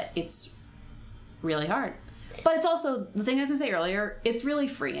feel, but it's really hard. But it's also, the thing I was going to say earlier, it's really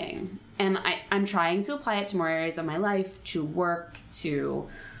freeing. And I'm trying to apply it to more areas of my life, to work, to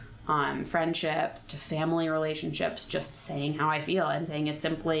friendships, to family relationships, just saying how I feel and saying it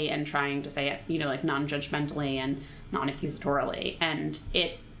simply and trying to say it, you know, like, non-judgmentally and non-accusatorily. And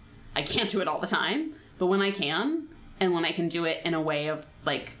I can't do it all the time, but when I can, and when I can do it in a way of,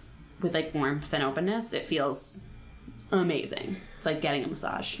 like, with, like, warmth and openness, it feels amazing. It's like getting a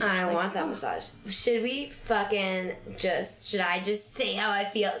massage. I want that massage. Should we should I just say how I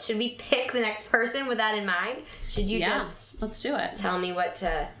feel? Should we pick the next person with that in mind? Should you just let's do it. Tell me what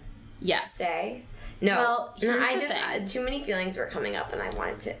to say? No. Well, here's I the just thing. Too many feelings were coming up and I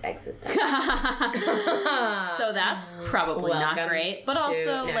wanted to exit them. So that's probably not great. But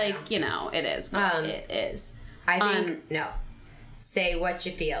also, you know, it is what it is. I think, no. Say what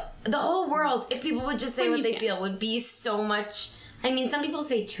you feel. The whole world, if people would just say what they feel, would be so much... I mean, some people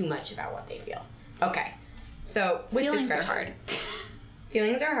say too much about what they feel. Okay. So, with feelings discretion. are hard.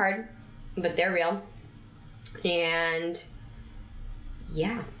 Feelings are hard, but they're real. And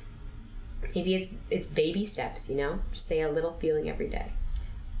yeah, maybe it's baby steps, you know? Just say a little feeling every day.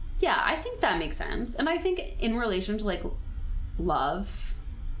 Yeah, I think that makes sense. And I think in relation to like love,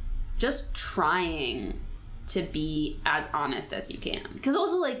 just trying to be as honest as you can. Because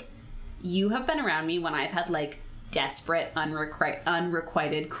also like you have been around me when I've had like desperate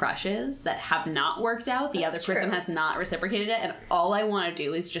unrequited crushes that have not worked out. The other person has not reciprocated it, and all I want to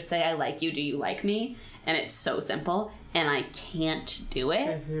do is just say I like you, do you like me? And it's so simple, and I can't do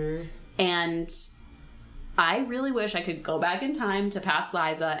it. Mm-hmm. And I really wish I could go back in time to past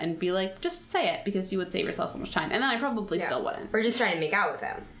Liza and be like, just say it, because you would save yourself so much time. And then I probably still wouldn't. Or just try to make out with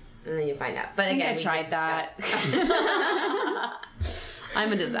them, and then you find out. But again, I tried that.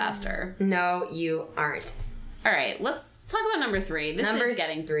 I'm a disaster. No, you aren't. All right, let's talk about number 3. This is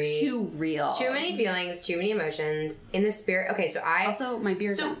getting too real. Too many feelings, too many emotions. In the spirit... Okay, so Also, my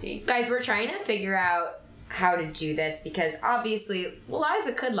beer's empty. Guys, we're trying to figure out how to do this because obviously,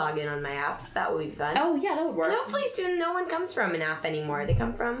 Liza could log in on my apps. That would be fun. Oh, yeah, that would work. And hopefully soon no one comes from an app anymore. They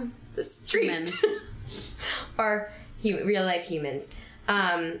come from the street. Humans. Or real-life humans.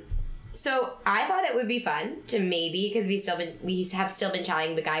 So I thought it would be fun to maybe... Because we have still been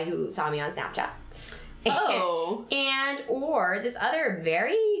chatting the guy who saw me on Snapchat. Oh. Or this other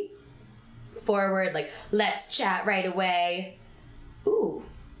very forward, like, let's chat right away. Ooh,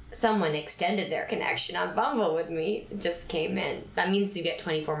 someone extended their connection on Bumble with me. It just came in. That means you get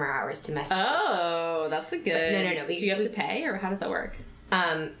 24 more hours to message. Oh, that's a good... But no. Do you have to pay, or how does that work?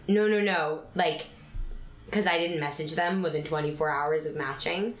 No. Like, because I didn't message them within 24 hours of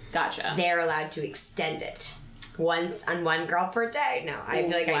matching. Gotcha. They're allowed to extend it. Once on one girl per day. No, I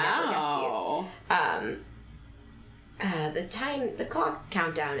feel like I never get these. The clock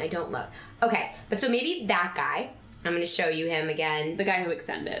countdown, I don't love. Okay, but so maybe that guy. I'm going to show you him again. The guy who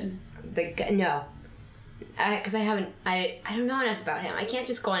extended. No, because I don't know enough about him. I can't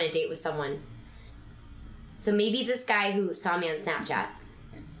just go on a date with someone. So maybe this guy who saw me on Snapchat,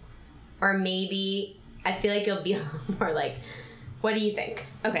 or maybe I feel like it'll be a little more like, what do you think?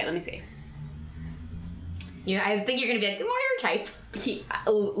 Okay, let me see. I think you're going to be like, more your type.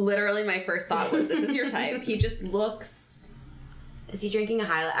 Literally, my first thought was, this is your type. He just looks... Is he drinking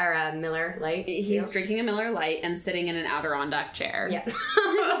a Miller Lite? He's drinking a Miller Lite and sitting in an Adirondack chair. Yeah.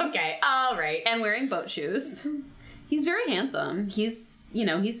 Okay, all right. And wearing boat shoes. He's very handsome. He's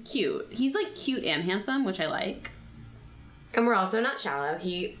cute. He's, like, cute and handsome, which I like. And we're also not shallow.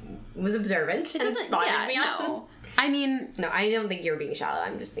 He was observant and spotted me on. I mean... No, I don't think you're being shallow.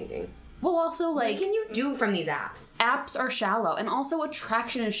 I'm just thinking... Well, also, like... What can you do from these apps? Apps are shallow. And also,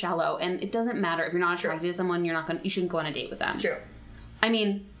 attraction is shallow. And it doesn't matter. If you're not attracted to someone, you shouldn't go on a date with them. True. I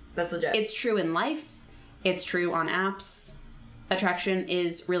mean... That's legit. It's true in life. It's true on apps. Attraction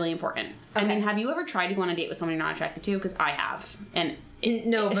is really important. Okay. I mean, have you ever tried to go on a date with someone you're not attracted to? Because I have. And...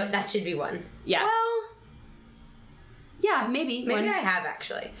 No, but that should be one. Yeah. Well... Yeah, maybe. Maybe I have,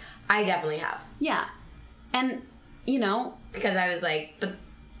 actually. I definitely have. Yeah. And, Because I was like... But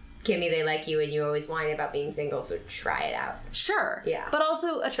Kimmy, they like you and you always whine about being single, so try it out. Sure. Yeah. But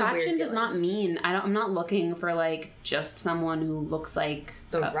also, attraction does not mean... I'm not looking for, like, just someone who looks like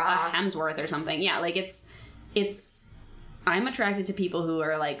a Hemsworth or something. Yeah, like, it's... I'm attracted to people who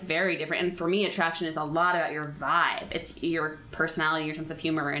are, like, very different. And for me, attraction is a lot about your vibe. It's your personality, your sense of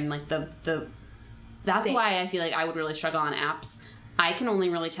humor, and, like, That's why I feel like I would really struggle on apps. I can only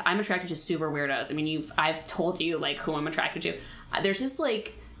really... I'm attracted to super weirdos. I mean, I've told you, like, who I'm attracted to. There's this,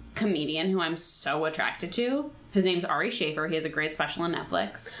 like... comedian who I'm so attracted to. His name's Ari Shafer. He has a great special on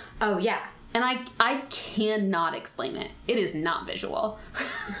Netflix. Oh, yeah. And I cannot explain it. It is not visual.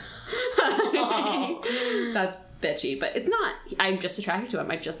 Oh. That's bitchy, but it's not. I'm just attracted to him.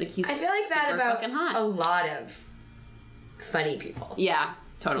 I just think he's I feel like super that about fucking hot. A lot of funny people. Yeah,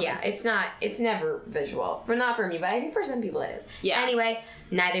 totally. Yeah, it's never visual. But not for me, but I think for some people it is. Yeah. Anyway,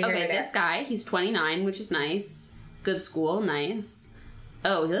 neither here nor there. This guy, he's 29, which is nice. Good school, nice.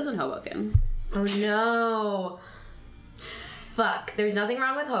 Oh, he lives in Hoboken. Oh, no. Fuck. There's nothing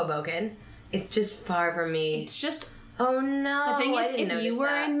wrong with Hoboken. It's just far from me. It's just... Oh, no. The thing is, if you were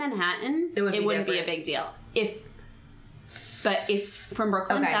in Manhattan, it wouldn't be a big deal. But it's from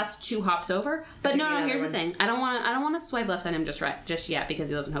Brooklyn. Okay. That's 2 hops over. But no. Here's the thing. I don't want to swipe left on him just yet because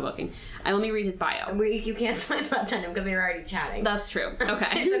he lives in Hoboken. Let me read his bio. You can't swipe left on him because you're already chatting. That's true.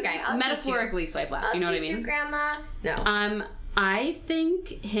 Okay. It's okay. I'll metaphorically swipe left. You know what I mean? Your grandma. No. I think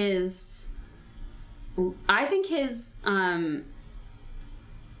his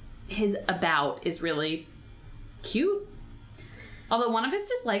about is really cute. Although one of his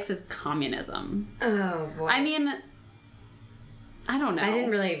dislikes is communism. Oh, boy. I mean, I don't know. I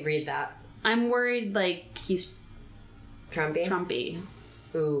didn't really read that. I'm worried, like, he's Trumpy.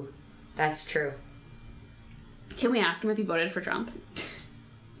 Ooh, that's true. Can we ask him if he voted for Trump?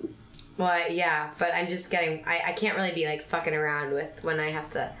 Well, yeah, but I'm just getting... I can't really be, like, fucking around with when I have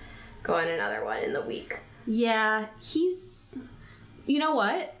to go on another one in the week. Yeah, he's... You know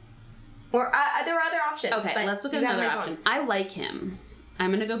what? Or there are other options. Okay, let's look at another option. I like him. I'm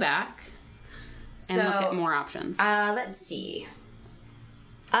going to go back and look at more options. Let's see.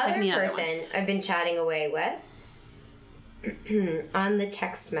 Other person I've been chatting away with on the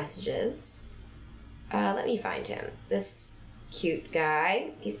text messages. Let me find him. This cute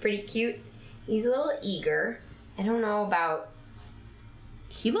guy. He's pretty cute. He's a little eager. I don't know about...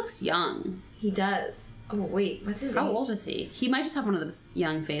 He looks young. He does. Oh, wait. What's his age? How old is he? He might just have one of those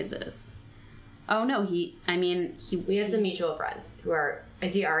young phases. Oh, no. We have some mutual friends who are...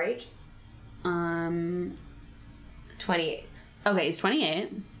 Is he our age? 28. Okay, he's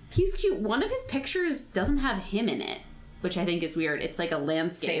 28. He's cute. One of his pictures doesn't have him in it, which I think is weird. It's like a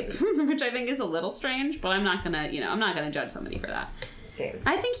landscape, which I think is a little strange, but I'm not gonna judge somebody for that. Same.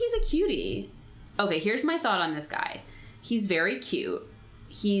 I think he's a cutie. Okay, here's my thought on this guy. He's very cute.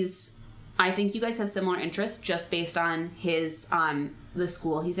 I think you guys have similar interests just based on his, the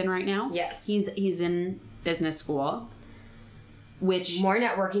school he's in right now. Yes. He's in business school. Which more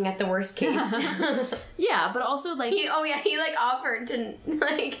networking at the worst case. Yeah, but also like he like offered to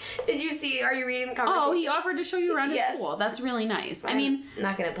like. Did you see? Are you reading the conversation? Oh, he offered to show you around his school. That's really nice. I mean,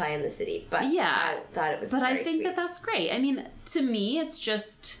 not going to apply in the city, but yeah, I thought it was. But very I think sweet. that's great. I mean, to me, it's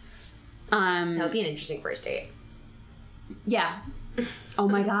just. That'll be an interesting first date. Yeah. Oh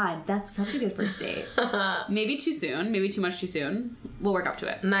my god, that's such a good first date. Maybe too soon. Maybe too much too soon. We'll work up to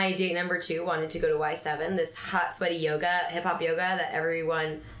it. My date number 2 wanted to go to Y7, this hot, sweaty yoga, hip-hop yoga that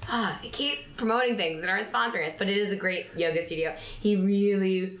everyone... I keep promoting things that aren't sponsoring us, but it is a great yoga studio. He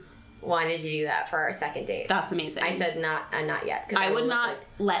really wanted to do that for our second date. That's amazing. I said not yet. I would not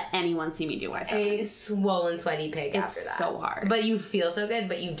let anyone see me do Y7. A swollen, sweaty pig it's after that. So hard. But you feel so good,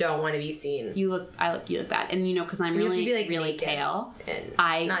 but you don't want to be seen. You look bad. And you know, because I'm really, like really pale,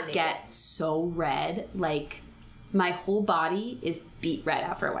 I get so red. Like, my whole body is beet red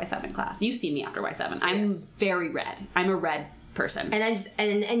after a Y7 class. You see me after Y7. I'm very red. I'm a red person. And I'm just,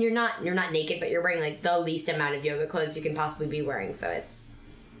 and you're not naked, but you're wearing like the least amount of yoga clothes you can possibly be wearing. So it's...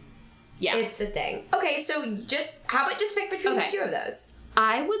 Yeah. It's a thing. Okay, so how about just pick between the two of those?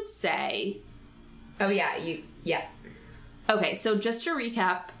 I would say... Oh, yeah, yeah. Okay, so just to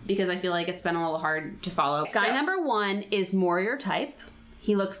recap, because I feel like it's been a little hard to follow. Guy number 1 is more your type.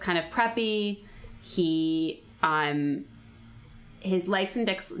 He looks kind of preppy. His likes and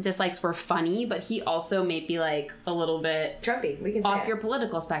dislikes were funny, but he also may be like a little bit Trumpy. We can say off your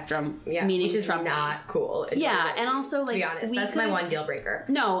political spectrum. Yeah, meaning which is Trumpy. Not cool. Yeah, and also like to be honest, that's my one deal breaker.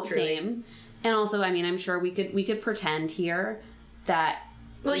 No, truly. Same. And also, I mean, I'm sure we could pretend here that.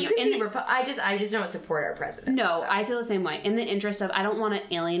 Well, you can be. I just don't support our president. No, so. I feel the same way. In the interest of, I don't want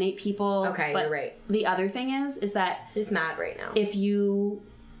to alienate people. Okay, but you're right. The other thing is that I'm just mad right now. If you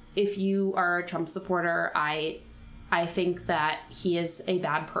are a Trump supporter, I think that he is a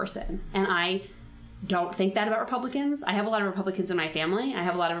bad person. And I don't think that about Republicans. I have a lot of Republicans in my family. I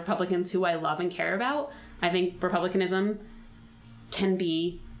have a lot of Republicans who I love and care about. I think Republicanism can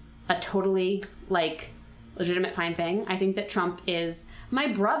be a totally, like, legitimate fine thing. I think that Trump is... My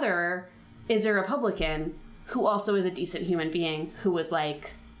brother is a Republican who also is a decent human being who was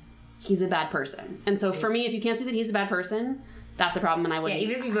like, he's a bad person. And so for me, if you can't see that he's a bad person, that's a problem, and I wouldn't... Yeah,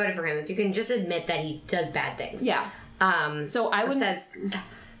 even if you voted for him, if you can just admit that he does bad things. Yeah. So I wouldn't...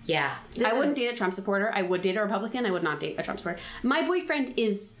 Yeah. I wouldn't date a Trump supporter. I would date a Republican. I would not date a Trump supporter. My boyfriend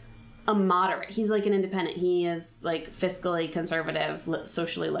is a moderate. He's like an independent. He is like fiscally conservative,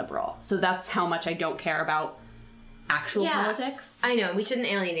 socially liberal. So that's how much I don't care about actual politics. I know. We shouldn't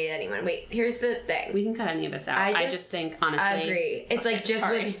alienate anyone. Wait, here's the thing. We can cut any of this out. I just think, honestly... I agree. It's like just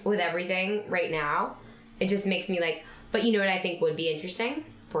with everything right now, it just makes me like... But you know what I think would be interesting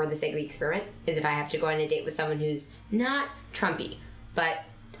for the sake of the experiment is if I have to go on a date with someone who's not Trumpy, but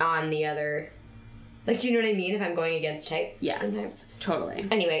on the other... Like, do you know what I mean? If I'm going against type? Yes, totally.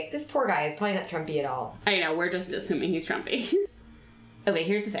 Anyway, this poor guy is probably not Trumpy at all. I know, we're just assuming he's Trumpy. Okay,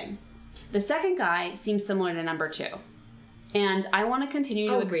 here's the thing. The second guy seems similar to number 2. And I want to continue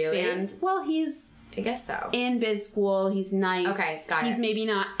to expand. Really? Well, he's... I guess so. In biz school, he's nice. Okay, got it. He's maybe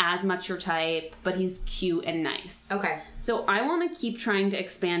not as much your type, but he's cute and nice. Okay. So I want to keep trying to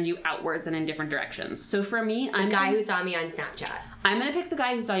expand you outwards and in different directions. So for me, I'm the guy who saw me on Snapchat. I'm going to pick the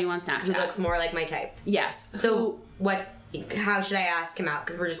guy who saw you on Snapchat. Who looks more like my type. Yes. So how should I ask him out?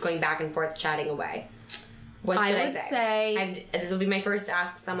 Because we're just going back and forth chatting away. What should I would say this will be my first to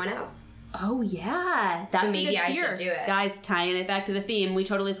ask someone out. Oh, yeah. That's So maybe a good I fear. should do it. Guys, tying it back to the theme. We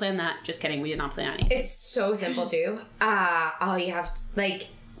totally planned that. Just kidding. We did not plan any. It's so simple, too. All you have to, like...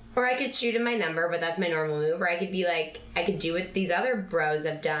 Or I could shoot him my number, but that's my normal move. Or I could be like... I could do what these other bros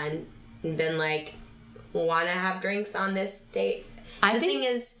have done and been like, want to have drinks on this date? The thing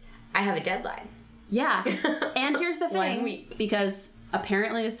is, I have a deadline. Yeah. And here's the 1 thing. week. Because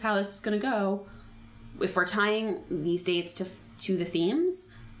apparently this is how this is going to go. If we're tying these dates to the themes...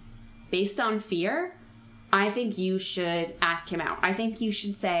 Based on fear, I think you should ask him out. I think you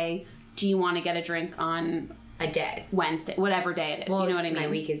should say, do you want to get a drink on A day. Wednesday, whatever day it is. Well, you know what I mean? my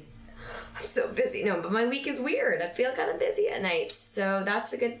week is... I'm so busy. No, but my week is weird. I feel kind of busy at nights. So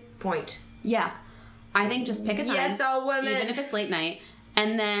that's a good point. Yeah. I think just pick a time. Yes, all women. Even if it's late night.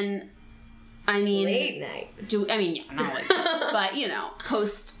 And then, I mean... Late night. Yeah, not late night. But, you know,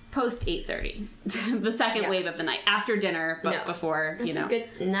 post 8:30. The second wave of the night. After dinner, but before, you know. A good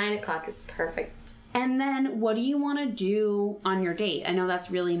 9 o'clock is perfect. And then, what do you want to do on your date? I know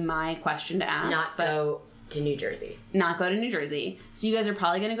that's really my question to ask. Not go to New Jersey. Not go to New Jersey. So you guys are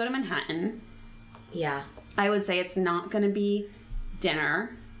probably going to go to Manhattan. Yeah. I would say it's not going to be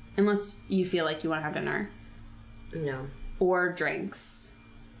dinner. Unless you feel like you want to have dinner. No. Or drinks.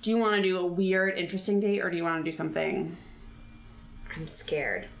 Do you want to do a weird, interesting date? Or do you want to do something... I'm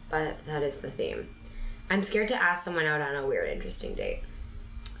scared, but that is the theme. I'm scared to ask someone out on a weird, interesting date.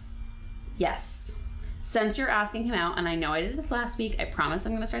 Yes. Since you're asking him out, and I know I did this last week, I promise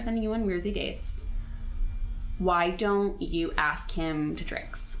I'm going to start sending you on weirsy dates. Why don't you ask him to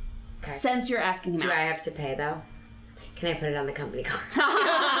drinks? Okay. Since you're asking him Do out. I have to pay, though? Can I put it on the company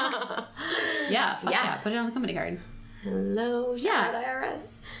card? Yeah, put it on the company card. Hello, shout out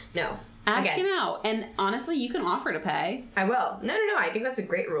IRS. No. Ask Okay. him out. And honestly, you can offer to pay. I will. No. I think that's a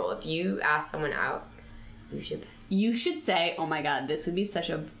great rule. If you ask someone out, you should pay. You should say, oh my god, this would be such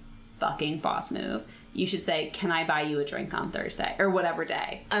a fucking boss move. You should say, can I buy you a drink on Thursday? Or whatever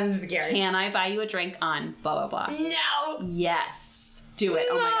day. I'm scared. Can I buy you a drink on blah, blah, blah? No! Yes. Do it.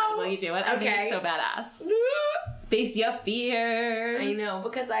 Oh my god, will you do it? I think it's so badass. Face your fears. I know,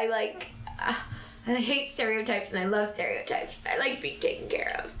 because I hate stereotypes and I love stereotypes. I like being taken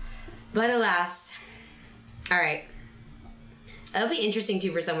care of. But alas. Alright. That'll be interesting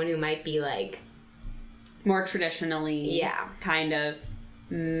too for someone who might be like... More traditionally, Yeah. kind of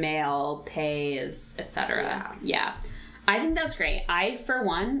male pays, etc. Yeah. I think that's great. I, for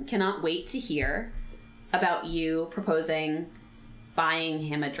one, cannot wait to hear about you proposing buying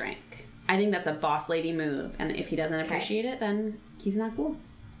him a drink. I think that's a boss lady move, and if he doesn't appreciate it, then he's not cool.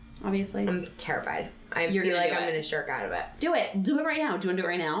 Obviously. I'm terrified. I You're feel gonna like do I'm it. going to shirk out of it. Do it. Do it right now. Do you want to do it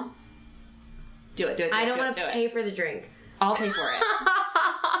right now? Do it. I don't want to pay for the drink. I'll pay for it.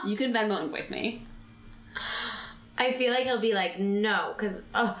 You can Venmo invoice me. I feel like he'll be like, no, because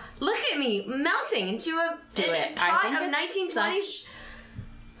look at me melting into a pot of 1920s.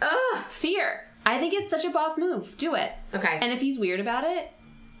 Ugh. Fear. I think it's such a boss move. Do it. Okay. And if he's weird about it,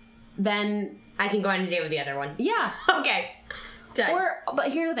 then I can go on a date with the other one. yeah. Okay. Done.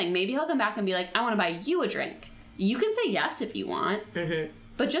 But here's the thing. Maybe he'll come back and be like, I want to buy you a drink. You can say yes if you want. Mm-hmm.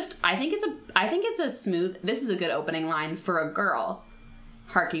 But just, I think it's a smooth, this is a good opening line for a girl,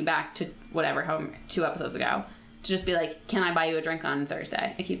 harking back to whatever, 2 episodes ago, to just be like, can I buy you a drink on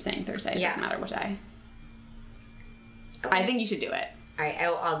Thursday? I keep saying Thursday. It doesn't matter what day. Okay. I think you should do it. All right,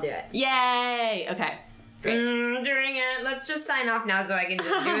 I'll do it. Yay! Okay. Great. Doing it. Let's just sign off now so I can just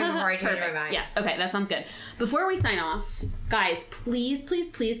do it before I change my mind. Yes. Okay, that sounds good. Before we sign off, guys, please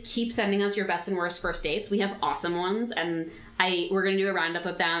keep sending us your best and worst first dates. We have awesome ones, and we're gonna do a roundup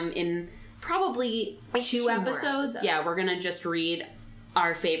of them in probably Like 2 2 more episodes. Yeah, we're gonna just read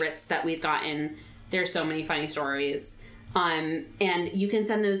our favorites that we've gotten. There's so many funny stories. And you can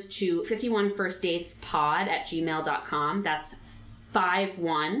send those to 51firstdatespod@gmail.com. That's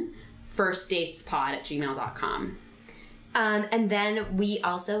 51firstdatespod@gmail.com. And then we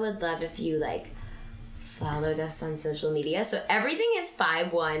also would love if you followed us on social media. So everything is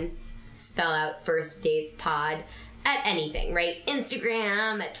 51 spell out first dates pod at anything, right?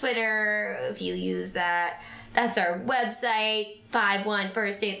 Instagram, at Twitter, if you use that. That's our website,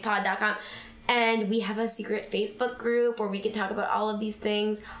 51firstdatespod.com. And we have a secret Facebook group where we can talk about all of these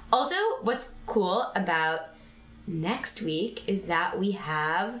things. Also, what's cool about next week is that we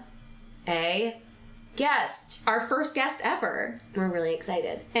have a guest. Our first guest ever. We're really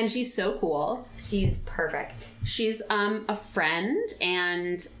excited. And she's so cool. She's perfect. She's a friend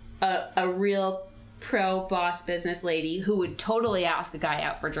and a real pro boss business lady who would totally ask a guy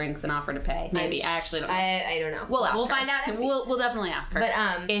out for drinks and offer to pay. Maybe. I actually don't know. I don't know. We'll find out next week. We'll definitely ask her.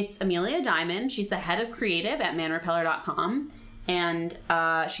 But it's Amelia Diamond. She's the head of creative at manrepeller.com. And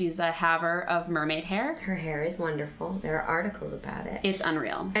she's a haver of mermaid hair. Her hair is wonderful. There are articles about it. It's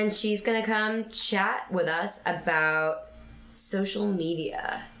unreal. And she's going to come chat with us about social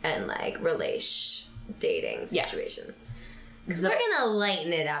media and like dating situations. Because we're going to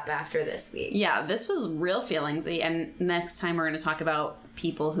lighten it up after this week. Yeah, this was real feelingsy. And next time we're going to talk about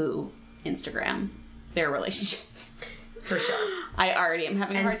people who Instagram their relationships. For sure. I already am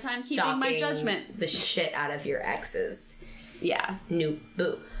having a hard time keeping my judgment. The shit out of your exes. Yeah. New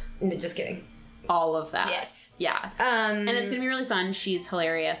boo. No, just kidding. All of that. Yes. Yeah. And it's going to be really fun. She's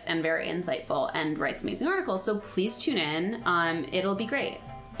hilarious and very insightful and writes amazing articles. So please tune in. It'll be great.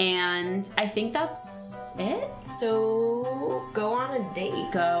 And I think that's it. So go on a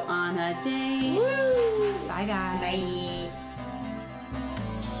date. Go on a date. Woo! Bye, guys. Bye.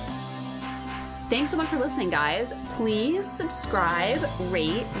 Thanks so much for listening, guys. Please subscribe,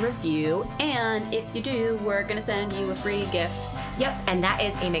 rate, review, and if you do, we're going to send you a free gift. Yep, and that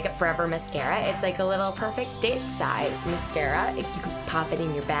is a Makeup Forever mascara. It's like a little perfect date size mascara. If you can pop it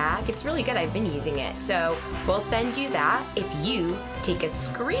in your bag, it's really good. I've been using it. So we'll send you that if you take a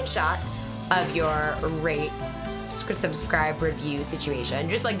screenshot of your rate, subscribe, review situation.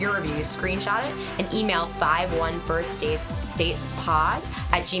 Just like your review, screenshot it and email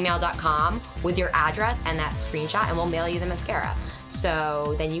 51firstdatespod@gmail.com with your address and that screenshot, and we'll mail you the mascara.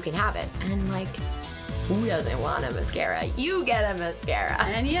 So then you can have it. And like, who doesn't want a mascara? You get a mascara.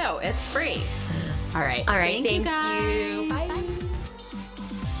 And it's free. All right. Thank you, guys. Bye.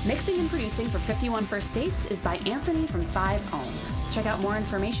 Mixing and producing for 51 First Dates is by Anthony from 5ohm. Check out more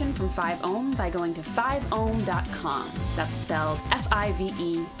information from 5ohm by going to 5ohm.com. That's spelled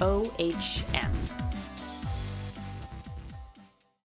FIVEOHM.